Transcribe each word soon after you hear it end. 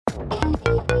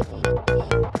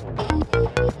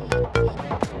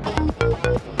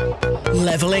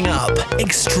Leveling up.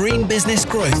 Extreme business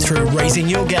growth through raising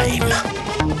your game.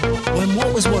 When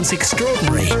what was once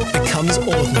extraordinary becomes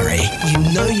ordinary, you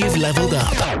know you've leveled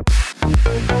up.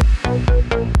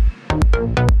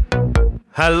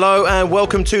 Hello and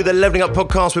welcome to the Leveling Up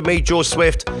Podcast with me, George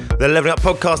Swift. The Leveling Up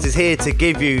Podcast is here to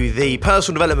give you the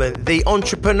personal development, the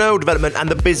entrepreneurial development and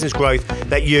the business growth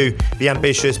that you, the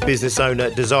ambitious business owner,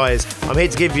 desires. I'm here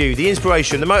to give you the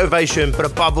inspiration, the motivation, but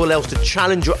above all else to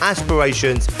challenge your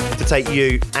aspirations to take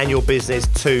you and your business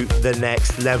to the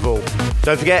next level.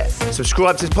 Don't forget,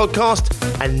 subscribe to this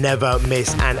podcast and never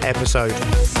miss an episode.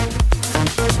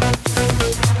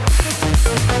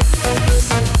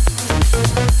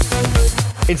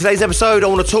 In today's episode, I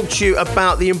want to talk to you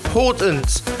about the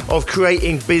importance of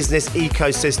creating business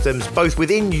ecosystems, both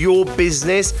within your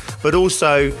business, but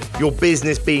also your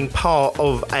business being part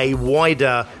of a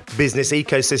wider business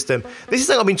ecosystem. This is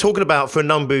something I've been talking about for a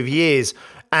number of years,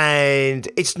 and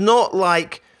it's not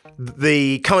like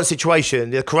the current situation,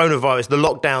 the coronavirus, the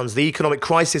lockdowns, the economic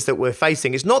crisis that we're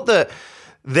facing. It's not that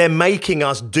they're making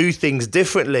us do things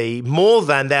differently, more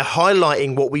than they're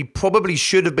highlighting what we probably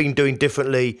should have been doing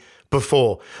differently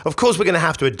before. Of course, we're going to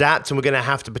have to adapt and we're going to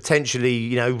have to potentially,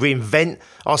 reinvent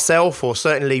ourselves or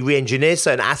certainly re-engineer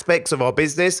certain aspects of our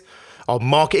business, our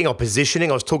marketing, our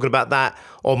positioning. I was talking about that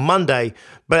on Monday.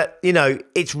 But,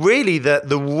 it's really the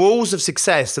rules of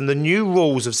success and the new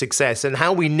rules of success and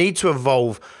how we need to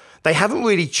evolve. They haven't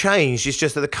really changed. It's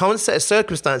just that the current set of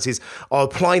circumstances are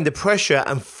applying the pressure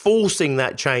and forcing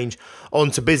that change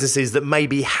onto businesses that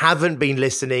maybe haven't been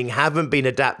listening, haven't been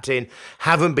adapting,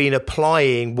 haven't been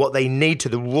applying what they need to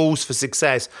the rules for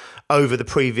success over the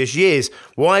previous years.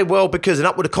 Why? Well, because in an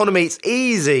upward economy, it's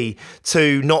easy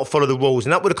to not follow the rules.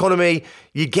 In an upward economy,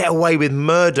 you get away with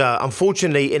murder.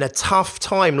 Unfortunately, in a tough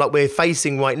time like we're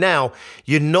facing right now,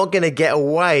 you're not going to get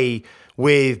away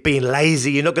with being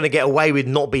lazy. You're not going to get away with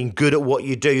not being good at what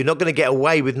you do. You're not going to get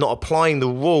away with not applying the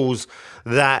rules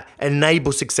that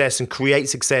enable success and create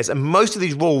success. And most of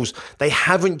these rules, they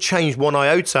haven't changed one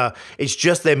iota. It's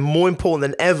just they're more important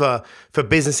than ever for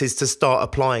businesses to start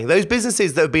applying. Those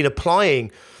businesses that have been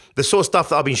applying the sort of stuff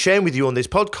that I've been sharing with you on this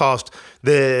podcast,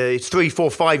 the 3,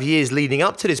 4, 5 years leading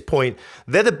up to this point,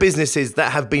 they're the businesses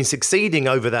that have been succeeding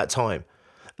over that time.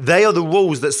 They are the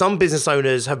rules that some business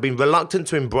owners have been reluctant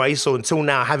to embrace or until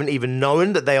now haven't even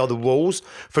known that they are the rules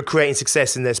for creating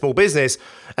success in their small business.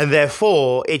 And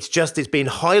therefore, it's been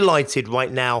highlighted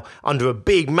right now under a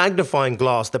big magnifying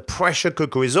glass. The pressure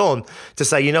cooker is on to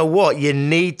say, you know what, you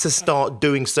need to start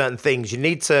doing certain things. You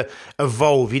need to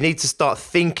evolve. You need to start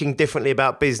thinking differently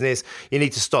about business. You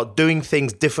need to start doing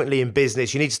things differently in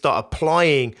business. You need to start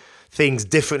applying things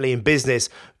differently in business.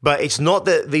 But it's not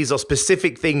that these are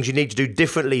specific things you need to do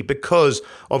differently because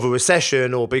of a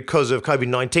recession or because of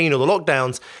COVID-19 or the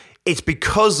lockdowns. It's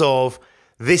because of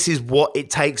this is what it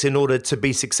takes in order to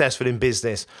be successful in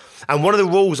business. And one of the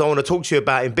rules I want to talk to you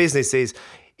about in business is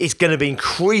it's going to be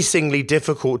increasingly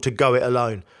difficult to go it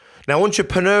alone. Now,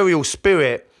 entrepreneurial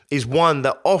spirit is one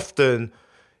that often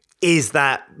is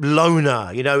that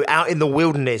loner, out in the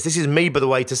wilderness. This is me, by the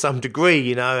way, to some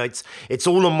degree, it's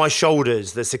all on my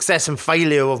shoulders. The success and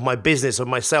failure of my business, of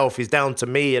myself, is down to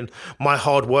me and my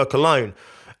hard work alone.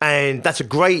 And that's a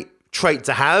great trait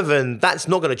to have, and that's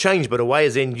not going to change, by the way,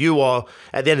 as in you are,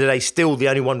 at the end of the day, still the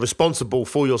only one responsible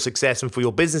for your success and for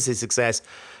your business's success.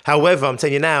 However, I'm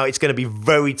telling you now, it's going to be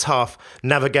very tough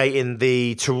navigating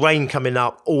the terrain coming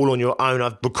up all on your own.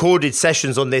 I've recorded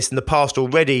sessions on this in the past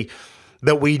already,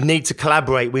 that we need to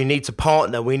collaborate, we need to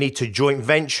partner, we need to joint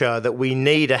venture, that we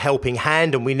need a helping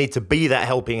hand and we need to be that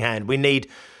helping hand. We need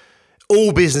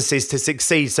all businesses to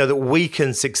succeed so that we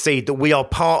can succeed, that we are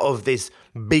part of this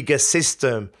bigger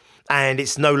system. And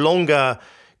it's no longer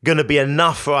going to be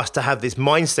enough for us to have this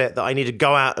mindset that I need to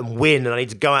go out and win and I need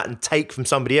to go out and take from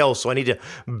somebody else, or I need to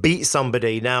beat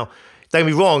somebody. Now, don't get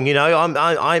me wrong,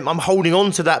 I'm holding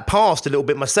on to that past a little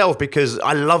bit myself because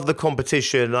I love the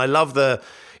competition. I love the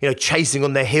chasing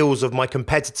on the heels of my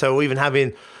competitor, or even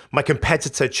having my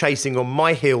competitor chasing on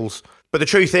my heels. But the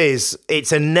truth is,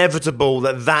 it's inevitable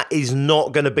that is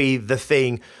not going to be the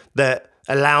thing that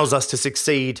allows us to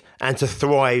succeed and to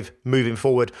thrive moving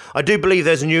forward. I do believe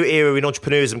there's a new era in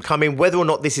entrepreneurship coming. Whether or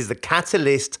not this is the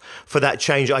catalyst for that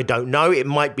change, I don't know. It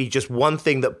might be just one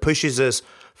thing that pushes us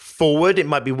forward. It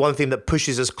might be one thing that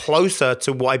pushes us closer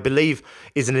to what I believe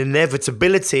is an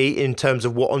inevitability in terms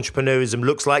of what entrepreneurism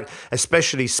looks like,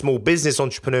 especially small business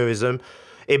entrepreneurism.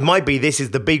 It might be this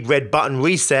is the big red button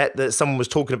reset that someone was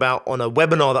talking about on a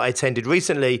webinar that I attended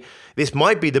recently. This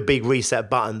might be the big reset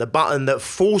button, the button that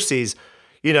forces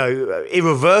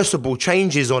irreversible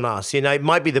changes on us. It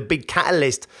might be the big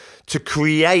catalyst to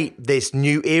create this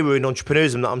new era in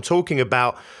entrepreneurship that I'm talking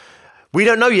about. We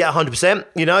don't know yet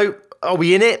 100%, Are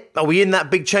we in it? Are we in that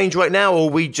big change right now? Or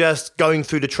are we just going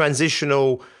through the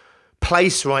transitional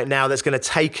place right now that's going to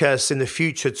take us in the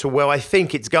future to where I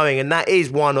think it's going? And that is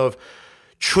one of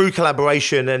true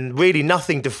collaboration, and really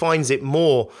nothing defines it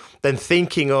more than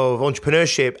thinking of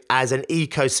entrepreneurship as an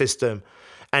ecosystem.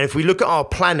 And if we look at our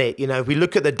planet, if we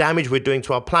look at the damage we're doing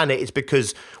to our planet, it's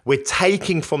because we're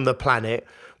taking from the planet,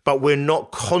 but we're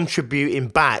not contributing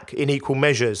back in equal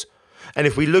measures. And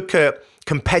if we look at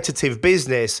competitive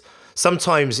business,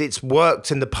 sometimes it's worked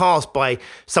in the past by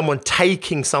someone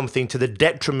taking something to the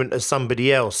detriment of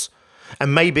somebody else.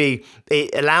 And maybe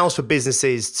it allows for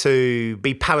businesses to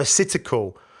be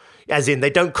parasitical, as in they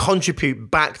don't contribute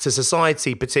back to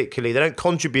society particularly. They don't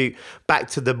contribute back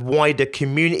to the wider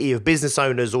community of business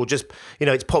owners or just,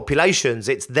 its populations.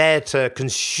 It's there to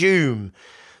consume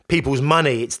people's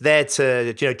money. It's there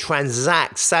to,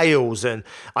 transact sales, and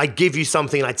I give you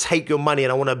something and I take your money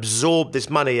and I want to absorb this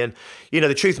money. And,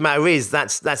 the truth of the matter is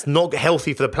that's not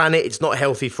healthy for the planet. It's not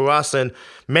healthy for us. And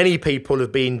many people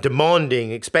have been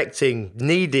demanding, expecting,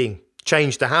 needing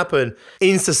change to happen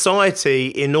in society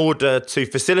in order to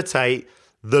facilitate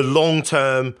the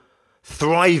long-term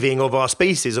thriving of our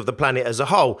species, of the planet as a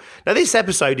whole. Now, this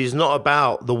episode is not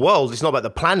about the world. It's not about the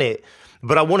planet.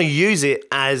 But I want to use it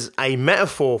as a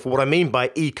metaphor for what I mean by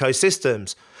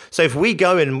ecosystems. So if we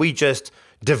go in and we just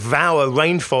devour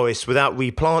rainforests without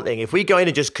replanting, if we go in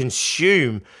and just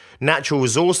consume natural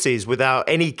resources without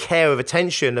any care of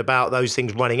attention about those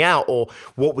things running out or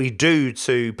what we do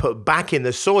to put back in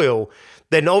the soil,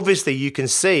 then obviously you can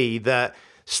see that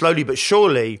slowly but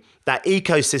surely that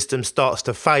ecosystem starts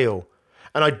to fail.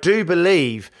 And I do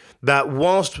believe that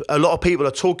whilst a lot of people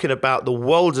are talking about the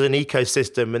world as an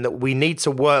ecosystem and that we need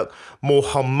to work more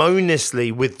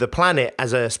harmoniously with the planet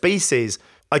as a species,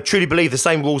 I truly believe the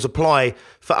same rules apply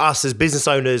for us as business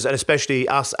owners, and especially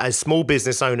us as small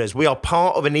business owners. We are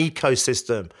part of an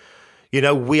ecosystem.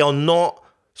 We are not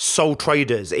sole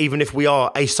traders, even if we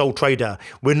are a sole trader.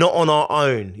 We're not on our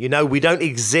own. We don't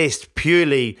exist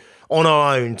purely on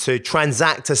our own to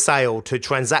transact a sale, to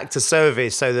transact a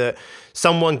service so that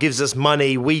someone gives us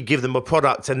money, we give them a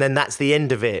product, and then that's the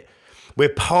end of it. We're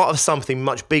part of something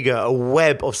much bigger, a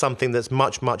web of something that's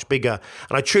much, much bigger.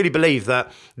 And I truly believe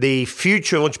that the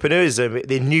future of entrepreneurism,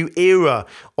 the new era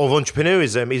of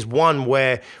entrepreneurism, is one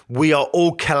where we are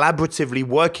all collaboratively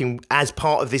working as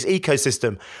part of this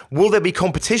ecosystem. Will there be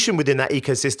competition within that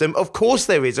ecosystem? Of course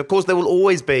there is. Of course there will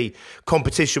always be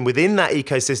competition within that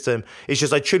ecosystem. It's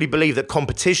just I truly believe that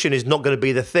competition is not going to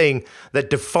be the thing that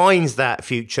defines that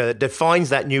future, that defines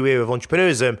that new era of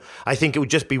entrepreneurism. I think it would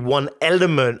just be one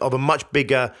element of a much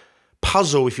bigger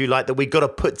puzzle, if you like, that we've got to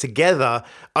put together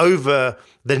over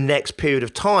the next period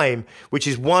of time, which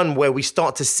is one where we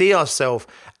start to see ourselves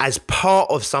as part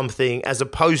of something as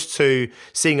opposed to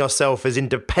seeing ourselves as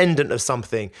independent of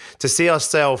something, to see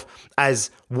ourselves as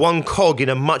one cog in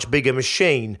a much bigger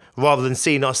machine rather than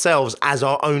seeing ourselves as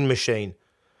our own machine.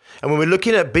 And when we're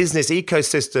looking at business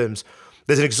ecosystems,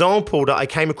 there's an example that I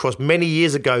came across many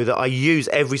years ago that I use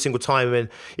every single time. And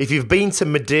if you've been to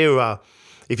Madeira,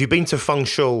 if you've been to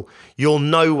Funchal, you'll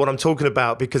know what I'm talking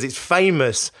about because it's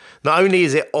famous. Not only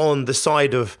is it on the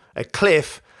side of a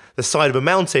cliff, the side of a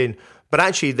mountain, but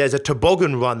actually there's a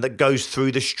toboggan run that goes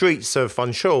through the streets of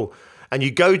Funchal. And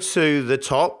you go to the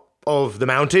top of the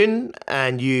mountain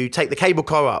and you take the cable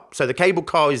car up. So the cable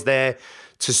car is there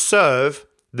to serve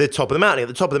the top of the mountain. At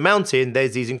the top of the mountain,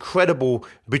 there's these incredible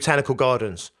botanical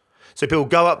gardens. So people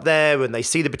go up there and they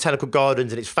see the botanical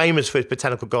gardens, and it's famous for its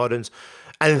botanical gardens.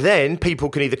 And then people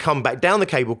can either come back down the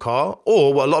cable car,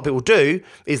 or what a lot of people do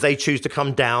is they choose to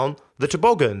come down the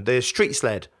toboggan, the street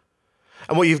sled.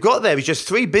 And what you've got there is just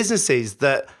three businesses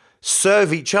that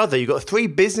serve each other. You've got three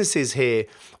businesses here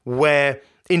where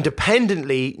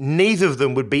independently, neither of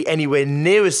them would be anywhere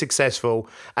near as successful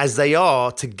as they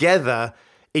are together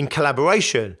in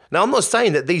collaboration. Now, I'm not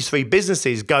saying that these three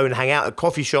businesses go and hang out at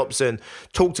coffee shops and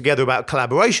talk together about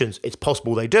collaborations. It's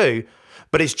possible they do,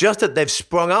 but it's just that they've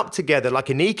sprung up together like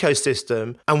an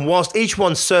ecosystem. And whilst each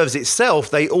one serves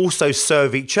itself, they also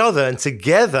serve each other. And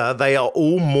together, they are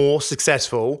all more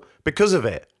successful because of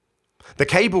it. The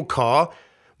cable car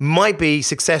might be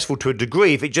successful to a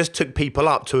degree if it just took people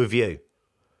up to a view.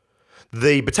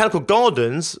 The botanical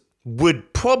gardens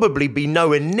would probably be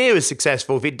nowhere near as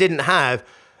successful if it didn't have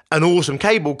an awesome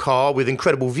cable car with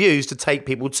incredible views to take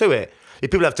people to it.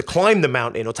 If people have to climb the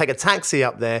mountain or take a taxi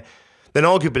up there, then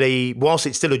arguably, whilst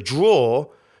it's still a draw,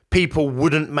 people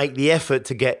wouldn't make the effort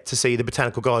to get to see the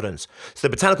botanical gardens. So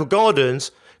the botanical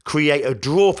gardens create a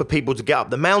draw for people to get up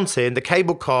the mountain. The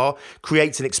cable car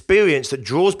creates an experience that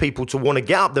draws people to want to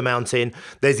get up the mountain.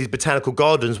 There's these botanical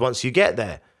gardens once you get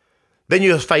there. Then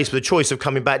you're faced with the choice of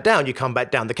coming back down. You come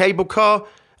back down the cable car,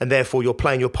 and therefore you're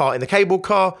playing your part in the cable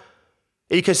car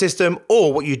ecosystem.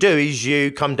 Or what you do is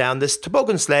you come down this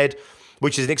toboggan sled,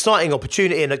 which is an exciting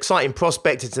opportunity, an exciting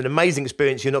prospect. It's an amazing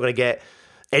experience you're not going to get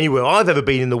anywhere I've ever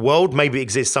been in the world. Maybe it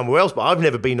exists somewhere else, but I've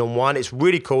never been on one. It's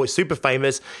really cool. It's super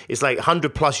famous. It's like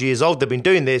 100 plus years old. They've been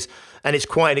doing this, and it's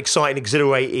quite an exciting,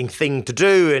 exhilarating thing to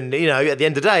do. And, you know, at the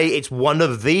end of the day, it's one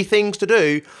of the things to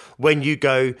do when you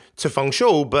go to Feng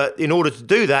Shui. But in order to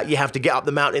do that, you have to get up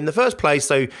the mountain in the first place.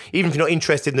 So even if you're not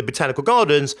interested in the botanical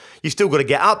gardens, you've still got to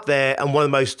get up there. And one of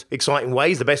the most exciting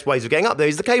ways, the best ways of getting up there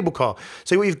is the cable car.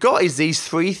 So what you've got is these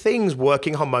three things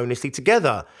working harmoniously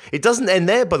together. It doesn't end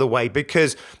there, by the way,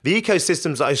 because the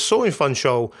ecosystems that I saw in Feng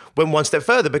Shui went one step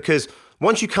further, because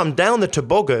once you come down the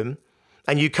toboggan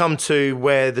and you come to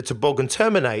where the toboggan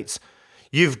terminates,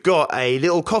 you've got a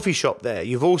little coffee shop there.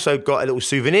 You've also got a little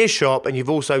souvenir shop, and you've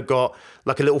also got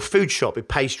like a little food shop with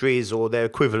pastries or their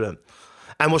equivalent.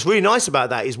 And what's really nice about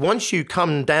that is once you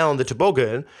come down the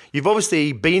toboggan, you've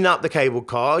obviously been up the cable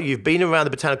car, you've been around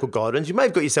the botanical gardens, you may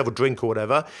have got yourself a drink or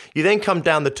whatever. You then come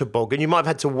down the toboggan. You might have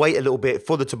had to wait a little bit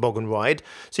for the toboggan ride.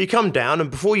 So you come down, and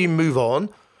before you move on,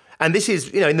 and this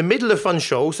is, you know, in the middle of Feng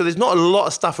Shui, so there's not a lot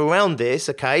of stuff around this,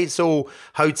 okay? It's all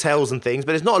hotels and things,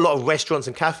 but there's not a lot of restaurants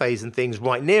and cafes and things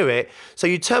right near it. So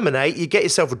you terminate, you get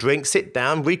yourself a drink, sit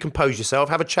down, recompose yourself,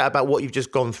 have a chat about what you've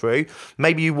just gone through.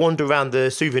 Maybe you wander around the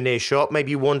souvenir shop,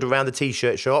 maybe you wander around the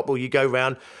t-shirt shop, or you go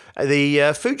around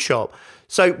the food shop.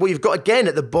 So what you've got again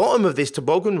at the bottom of this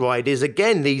toboggan ride is,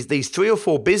 again, these 3 or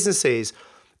 4 businesses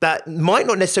that might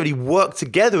not necessarily work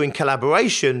together in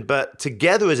collaboration, but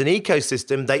together as an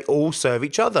ecosystem, they all serve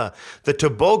each other. The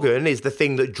toboggan is the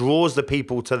thing that draws the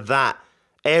people to that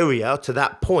area, to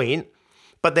that point.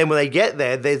 But then when they get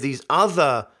there, there's these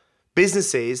other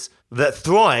businesses that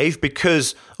thrive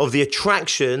because of the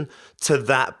attraction to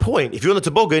that point. If you're on the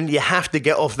toboggan, you have to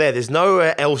get off there. There's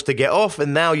nowhere else to get off.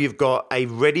 And now you've got a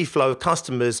ready flow of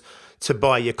customers to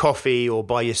buy your coffee or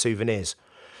buy your souvenirs.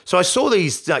 So I saw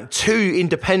these like 2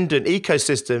 independent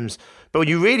ecosystems, but when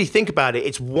you really think about it,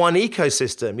 it's one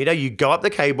ecosystem. You know, you go up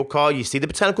the cable car, you see the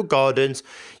botanical gardens,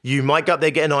 you might go up there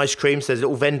getting ice cream. So there's a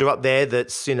little vendor up there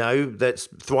that's, you know, that's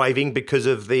thriving because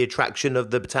of the attraction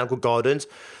of the botanical gardens.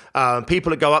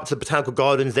 People that go up to the botanical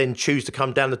gardens then choose to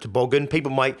come down the toboggan.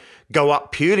 People might go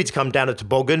up purely to come down the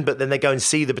toboggan, but then they go and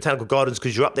see the botanical gardens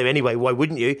because you're up there anyway. Why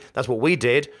wouldn't you? That's what we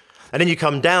did. And then you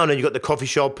come down and you've got the coffee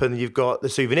shop and you've got the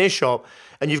souvenir shop,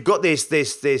 and you've got this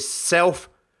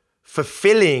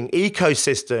self-fulfilling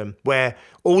ecosystem where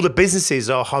all the businesses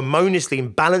are harmoniously in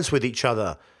balance with each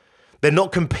other. They're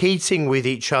not competing with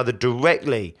each other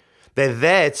directly. They're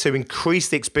there to increase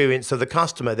the experience of the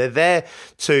customer. They're there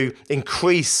to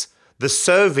increase the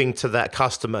serving to that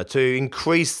customer, to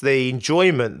increase the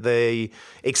enjoyment, the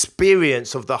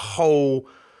experience of the whole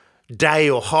day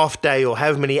or half day or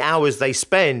however many hours they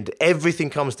spend. Everything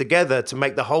comes together to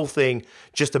make the whole thing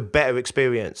just a better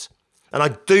experience. And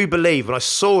I do believe, when I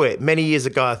saw it many years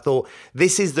ago, I thought,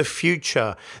 this is the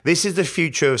future. This is the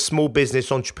future of small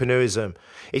business entrepreneurism.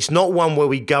 It's not one where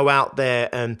we go out there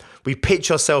and we pitch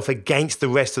ourselves against the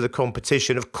rest of the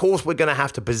competition. Of course, we're going to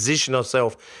have to position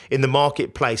ourselves in the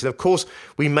marketplace. And of course,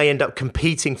 we may end up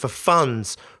competing for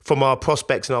funds from our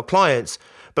prospects and our clients.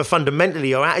 But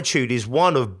fundamentally, our attitude is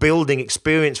one of building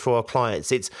experience for our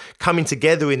clients. It's coming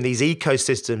together in these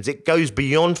ecosystems. It goes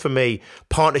beyond, for me,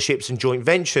 partnerships and joint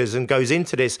ventures, and goes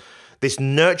into this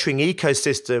nurturing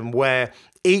ecosystem where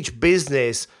each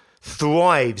business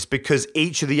thrives because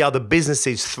each of the other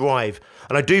businesses thrive.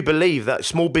 And I do believe that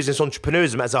small business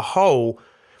entrepreneurism as a whole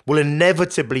will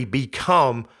inevitably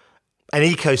become an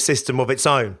ecosystem of its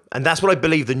own. And that's what I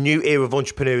believe the new era of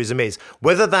entrepreneurism is.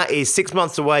 Whether that is 6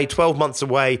 months away, 12 months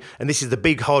away, and this is the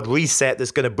big hard reset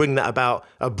that's going to bring that about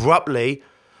abruptly,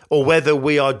 or whether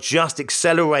we are just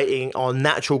accelerating our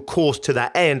natural course to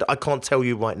that end, I can't tell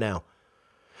you right now.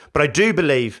 But I do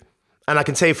believe, and I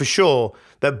can tell you for sure,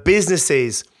 that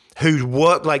businesses who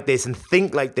work like this and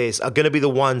think like this are going to be the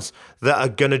ones that are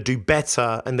going to do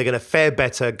better, and they're going to fare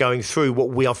better going through what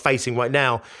we are facing right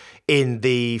now in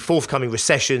the forthcoming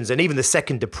recessions and even the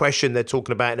second depression they're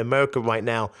talking about in America right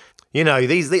now. You know,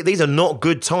 these are not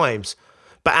good times,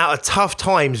 but out of tough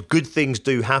times, good things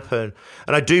do happen.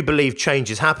 And I do believe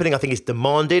change is happening. I think it's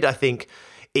demanded. I think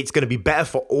it's going to be better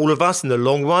for all of us in the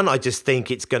long run. I just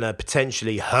think it's going to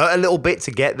potentially hurt a little bit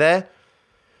to get there.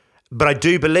 But I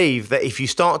do believe that if you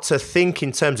start to think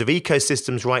in terms of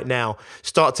ecosystems right now,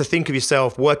 start to think of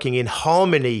yourself working in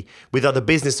harmony with other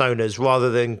business owners rather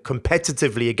than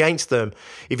competitively against them,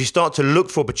 if you start to look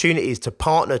for opportunities to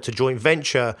partner, to joint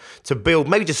venture, to build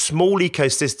maybe just small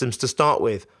ecosystems to start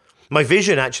with. My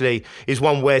vision actually is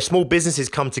one where small businesses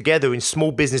come together in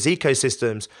small business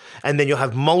ecosystems, and then you'll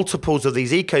have multiples of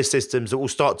these ecosystems that will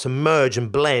start to merge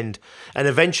and blend, and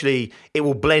eventually it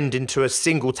will blend into a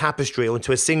single tapestry or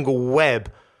into a single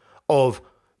web of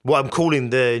what I'm calling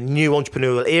the new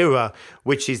entrepreneurial era,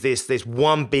 which is this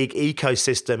one big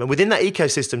ecosystem. And within that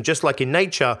ecosystem, just like in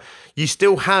nature, you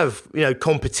still have,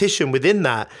 competition within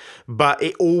that, but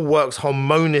it all works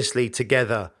harmoniously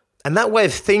together. And that way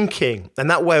of thinking and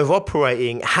that way of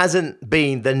operating hasn't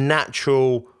been the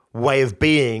natural way of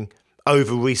being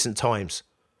over recent times.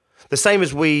 The same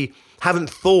as we haven't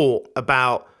thought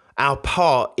about our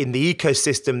part in the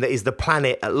ecosystem that is the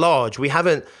planet at large. We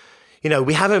haven't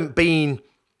been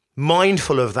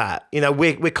mindful of that.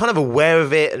 We're kind of aware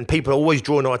of it and people are always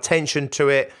drawing our attention to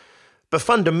it. But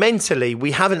fundamentally,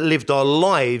 we haven't lived our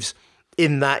lives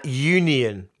in that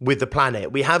union with the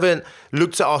planet. We haven't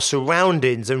looked at our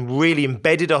surroundings and really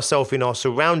embedded ourselves in our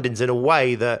surroundings in a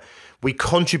way that we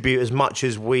contribute as much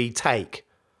as we take.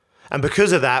 And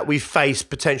because of that, we face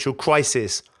potential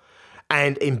crisis.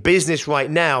 And in business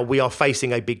right now, we are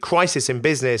facing a big crisis in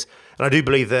business. And I do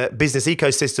believe that business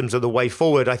ecosystems are the way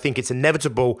forward. I think it's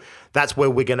inevitable. That's where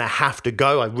we're going to have to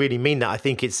go. I really mean that. I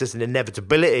think it's just an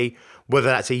inevitability, whether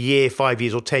that's a year, 5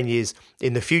 years, or 10 years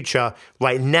in the future.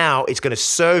 Right now, it's going to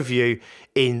serve you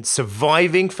in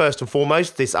surviving, first and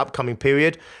foremost, this upcoming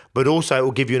period, but also it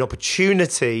will give you an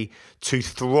opportunity to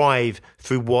thrive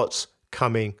through what's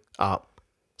coming up.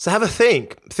 So have a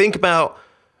think. Think about,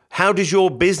 how does your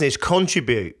business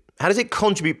contribute? How does it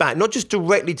contribute back? Not just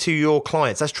directly to your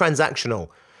clients. That's transactional.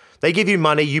 They give you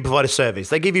money, you provide a service.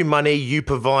 They give you money, you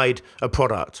provide a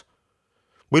product.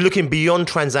 We're looking beyond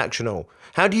transactional.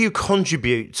 How do you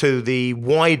contribute to the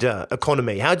wider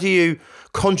economy? How do you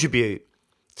contribute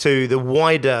to the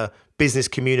wider business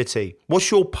community? What's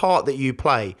your part that you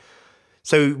play?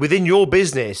 So within your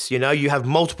business, you have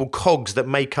multiple cogs that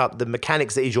make up the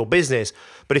mechanics that is your business.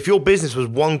 But if your business was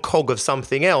one cog of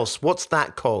something else, what's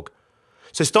that cog?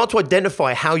 So start to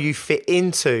identify how you fit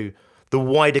into the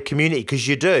wider community, because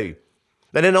you do.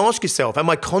 And then ask yourself, am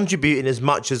I contributing as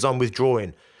much as I'm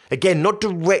withdrawing? Again, not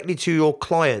directly to your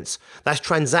clients. That's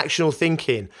transactional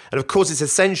thinking. And of course, it's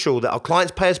essential that our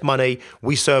clients pay us money,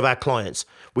 we serve our clients.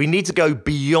 We need to go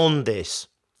beyond this.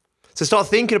 So start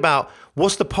thinking about,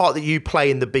 what's the part that you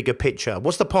play in the bigger picture?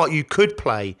 What's the part you could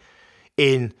play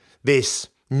in this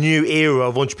new era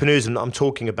of entrepreneurship that I'm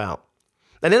talking about?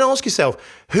 And then ask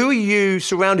yourself, who are you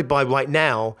surrounded by right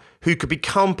now who could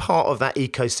become part of that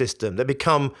ecosystem, that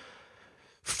become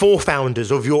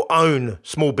forefounders of your own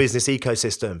small business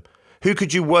ecosystem? Who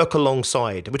could you work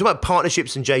alongside? We're talking about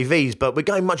partnerships and JVs, but we're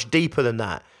going much deeper than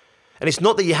that. And it's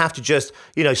not that you have to just,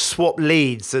 swap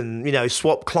leads and,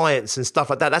 swap clients and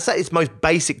stuff like that. That's at its most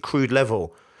basic, crude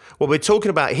level. What we're talking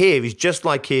about here is just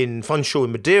like in Funshore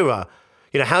in Madeira.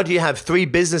 How do you have three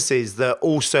businesses that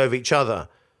all serve each other?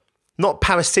 Not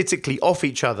parasitically off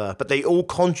each other, but they all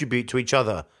contribute to each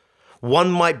other.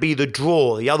 One might be the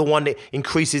draw, the other one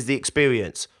increases the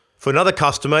experience. For another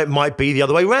customer, it might be the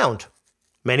other way around.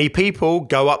 Many people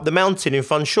go up the mountain in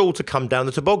Funshore to come down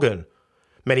the toboggan.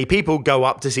 Many people go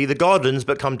up to see the gardens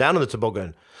but come down on the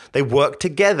toboggan. They work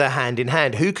together hand in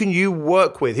hand. Who can you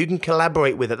work with? Who can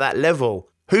collaborate with at that level?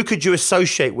 Who could you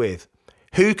associate with?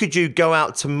 Who could you go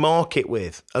out to market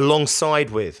with, alongside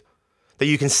with, that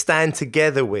you can stand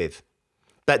together with?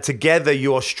 That together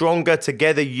you are stronger,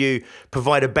 together you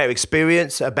provide a better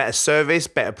experience, a better service,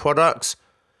 better products,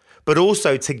 but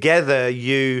also together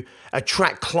you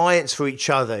attract clients for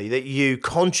each other, that you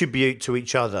contribute to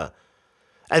each other.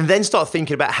 And then start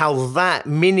thinking about how that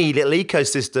mini little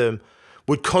ecosystem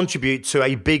would contribute to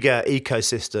a bigger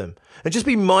ecosystem. And just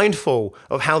be mindful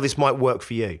of how this might work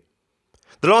for you.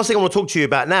 The last thing I want to talk to you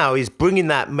about now is bringing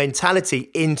that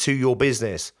mentality into your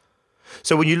business.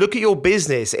 So when you look at your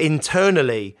business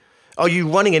internally, are you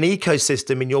running an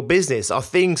ecosystem in your business? Are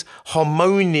things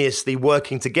harmoniously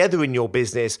working together in your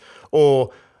business?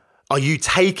 Or are you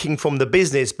taking from the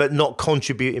business but not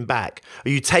contributing back? Are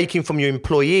you taking from your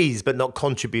employees but not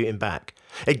contributing back?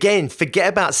 Again, forget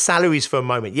about salaries for a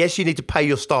moment. Yes, you need to pay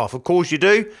your staff. Of course you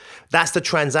do. That's the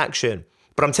transaction.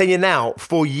 But I'm telling you now,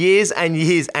 for years and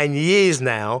years and years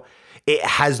now, it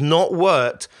has not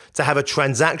worked to have a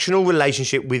transactional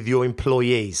relationship with your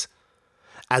employees.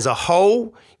 As a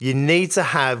whole, you need to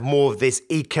have more of this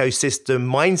ecosystem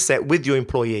mindset with your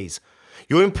employees.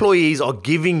 Your employees are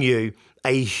giving you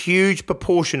a huge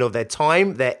proportion of their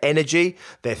time, their energy,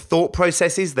 their thought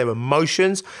processes, their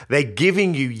emotions. They're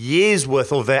giving you years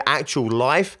worth of their actual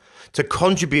life to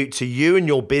contribute to you and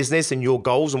your business and your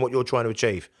goals and what you're trying to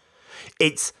achieve.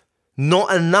 It's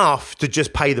not enough to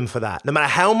just pay them for that. No matter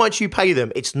how much you pay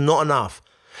them, it's not enough.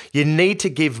 You need to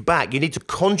give back. You need to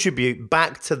contribute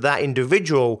back to that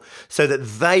individual so that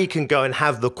they can go and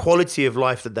have the quality of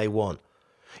life that they want.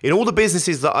 In all the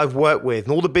businesses that I've worked with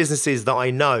and all the businesses that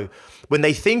I know, when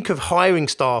they think of hiring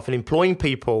staff and employing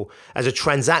people as a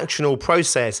transactional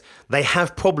process, they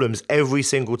have problems every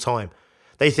single time.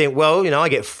 They think, well, I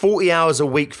get 40 hours a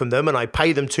week from them and I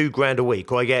pay them $2,000 a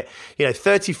week. Or I get,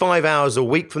 35 hours a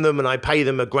week from them and I pay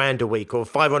them $1,000 a week or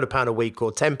 £500 a week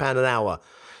or £10 an hour.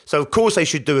 So of course they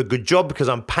should do a good job because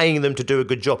I'm paying them to do a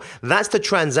good job. That's the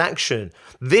transaction.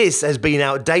 This has been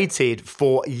outdated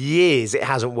for years. It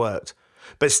hasn't worked.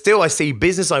 But still, I see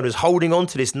business owners holding on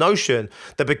to this notion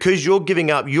that because you're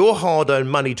giving up your hard-earned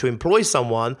money to employ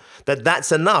someone,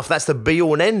 that's enough. That's the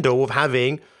be-all and end-all of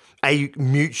having a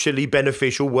mutually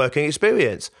beneficial working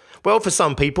experience. Well, for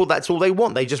some people, that's all they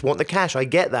want. They just want the cash. I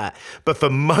get that. But for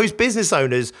most business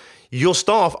owners, your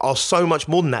staff are so much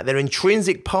more than that. They're an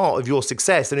intrinsic part of your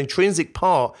success, an intrinsic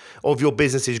part of your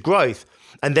business's growth.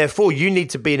 And therefore, you need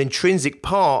to be an intrinsic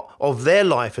part of their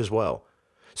life as well.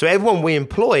 So everyone we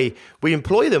employ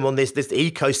them on this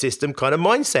ecosystem kind of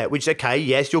mindset, which, okay,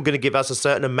 yes, you're going to give us a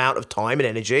certain amount of time and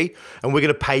energy, and we're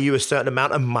going to pay you a certain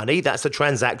amount of money. That's the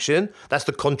transaction. That's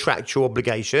the contractual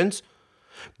obligations.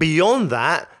 Beyond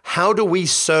that, how do we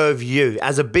serve you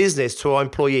as a business to our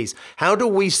employees? How do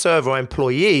we serve our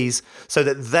employees so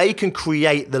that they can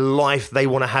create the life they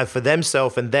want to have for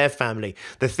themselves and their family?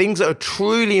 The things that are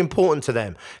truly important to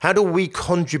them. How do we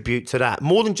contribute to that?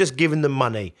 More than just giving them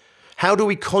money. How do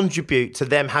we contribute to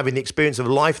them having the experience of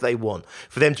life they want,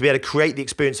 for them to be able to create the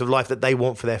experience of life that they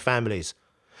want for their families?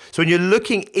 So when you're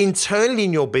looking internally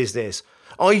in your business,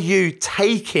 are you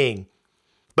taking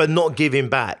but not giving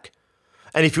back?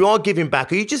 And if you are giving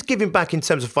back, are you just giving back in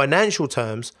terms of financial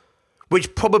terms,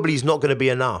 which probably is not going to be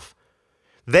enough?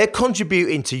 They're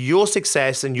contributing to your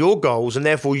success and your goals, and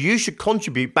therefore you should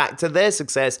contribute back to their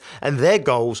success and their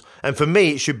goals. And for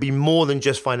me, it should be more than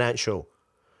just financial.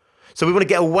 So we want to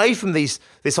get away from this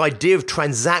idea of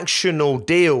transactional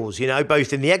deals,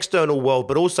 both in the external world,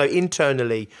 but also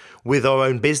internally with our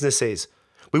own businesses.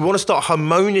 We want to start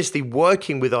harmoniously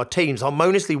working with our teams,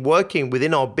 harmoniously working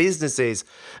within our businesses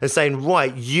and saying,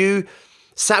 right, you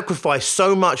sacrifice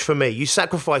so much for me. You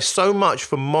sacrifice so much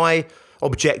for my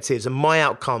objectives and my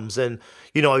outcomes. And,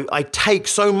 I take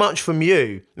so much from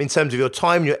you in terms of your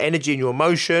time, your energy, and your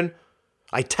emotion.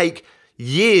 I take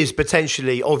years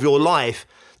potentially of your life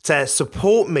to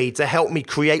support me, to help me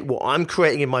create what I'm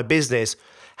creating in my business.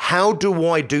 How do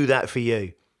I do that for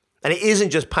you? And it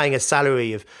isn't just paying a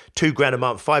salary of $2,000 a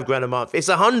month, $5,000 a month. It's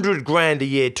 $100,000 a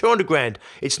year, $200,000.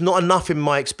 It's not enough in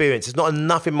my experience. It's not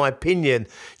enough in my opinion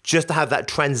just to have that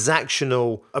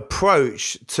transactional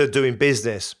approach to doing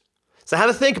business. So have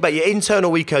a think about your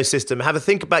internal ecosystem. Have a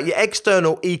think about your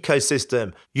external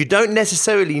ecosystem. You don't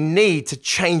necessarily need to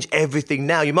change everything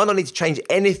now. You might not need to change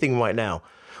anything right now.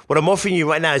 What I'm offering you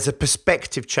right now is a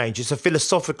perspective change. It's a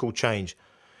philosophical change.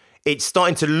 It's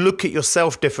starting to look at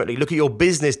yourself differently, look at your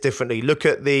business differently, look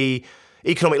at the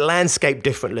economic landscape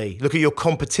differently, look at your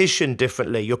competition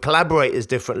differently, your collaborators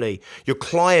differently, your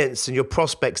clients and your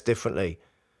prospects differently.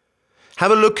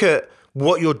 Have a look at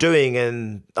what you're doing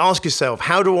and ask yourself,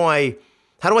 how do I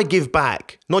give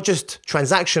back? Not just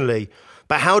transactionally,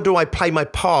 but how do I play my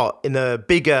part in the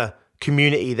bigger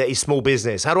community that is small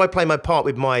business? How do I play my part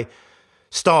with my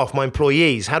staff, my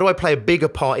employees? How do I play a bigger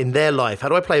part in their life? How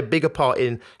do I play a bigger part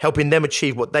in helping them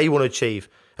achieve what they want to achieve?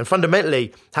 And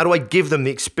fundamentally, how do I give them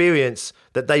the experience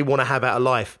that they want to have out of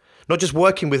life? Not just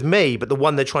working with me, but the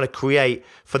one they're trying to create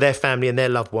for their family and their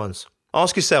loved ones.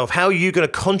 Ask yourself, how are you going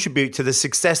to contribute to the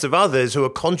success of others who are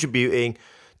contributing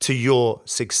to your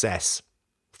success?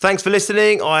 Thanks for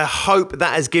listening. I hope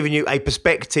that has given you a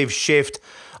perspective shift.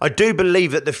 I do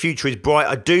believe that the future is bright.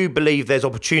 I do believe there's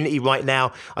opportunity right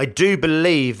now. I do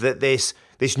believe that this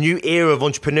new era of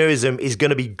entrepreneurism is going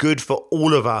to be good for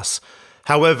all of us.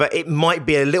 However, it might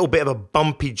be a little bit of a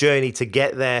bumpy journey to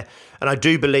get there. And I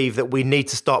do believe that we need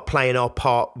to start playing our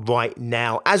part right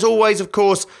now. As always, of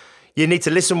course, you need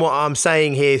to listen what I'm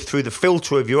saying here through the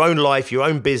filter of your own life, your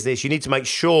own business. You need to make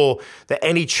sure that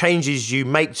any changes you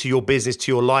make to your business,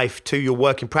 to your life, to your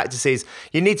working practices,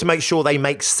 you need to make sure they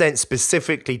make sense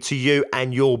specifically to you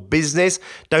and your business.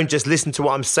 Don't just listen to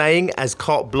what I'm saying as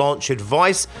carte blanche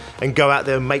advice and go out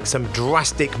there and make some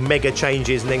drastic mega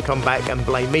changes and then come back and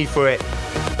blame me for it.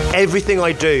 Everything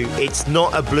I do, it's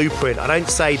not a blueprint. I don't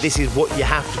say this is what you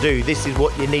have to do, this is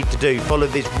what you need to do, follow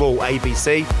this rule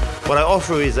ABC. What I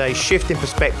offer is a shift in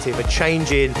perspective, a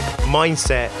change in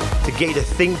mindset to get you to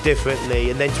think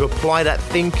differently and then to apply that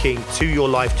thinking to your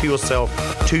life, to yourself,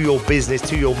 to your business,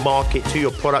 to your market, to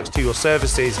your products, to your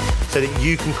services, so that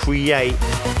you can create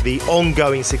the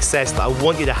ongoing success that I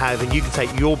want you to have, and you can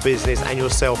take your business and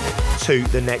yourself to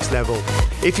the next level.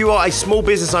 If you are a small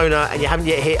business owner and you haven't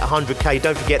yet hit 100K,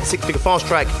 don't forget the Six Figure Fast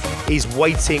Track is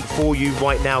waiting for you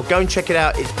right now. Go and check it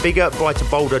out. It's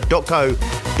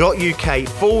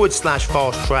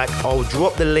biggerbrighterbolder.co.uk/fast track. I'll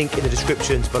drop the link in the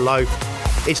descriptions below.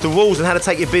 It's the rules on how to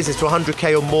take your business to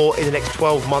 100K or more in the next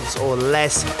 12 months or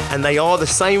less. And they are the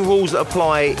same rules that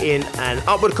apply in an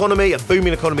upward economy, a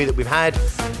booming economy that we've had,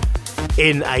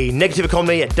 in a negative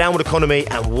economy, a downward economy,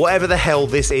 and whatever the hell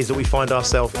this is that we find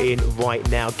ourselves in right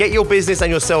now. Get your business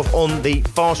and yourself on the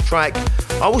fast track.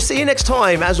 I will see you next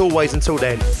time. As always, until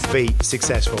then, be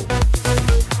successful.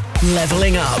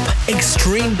 Leveling up.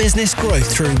 Extreme business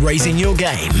growth through raising your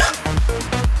game.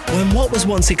 When what was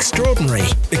once extraordinary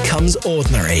becomes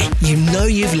ordinary, you know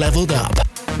you've leveled up.